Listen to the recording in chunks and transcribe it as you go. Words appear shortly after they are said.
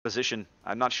position.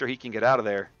 I'm not sure he can get out of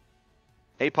there.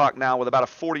 APOC now with about a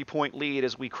 40-point lead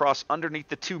as we cross underneath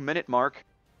the 2-minute mark.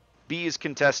 B is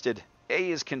contested,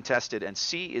 A is contested, and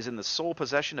C is in the sole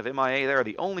possession of MIA. They are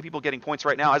the only people getting points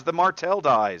right now as the Martel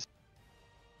dies.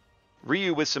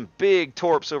 Ryu with some big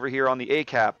torps over here on the A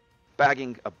cap,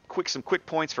 bagging some quick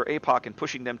points for APOC and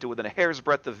pushing them to within a hair's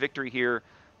breadth of victory here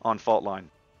on Fault Line.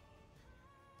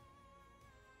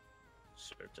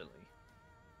 Certainly.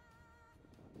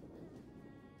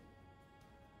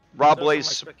 Rob Those Blaze.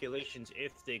 are my speculations.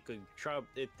 If they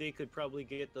could probably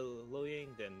get the Loyang,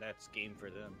 then that's game for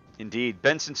them. Indeed.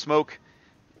 Benson Smoke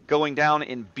going down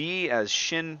in B as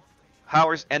Shin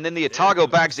Howers, and then the Atago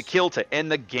bags a kill to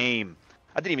end the game.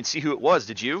 I didn't even see who it was,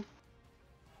 did you?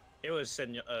 It was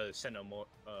Senomori.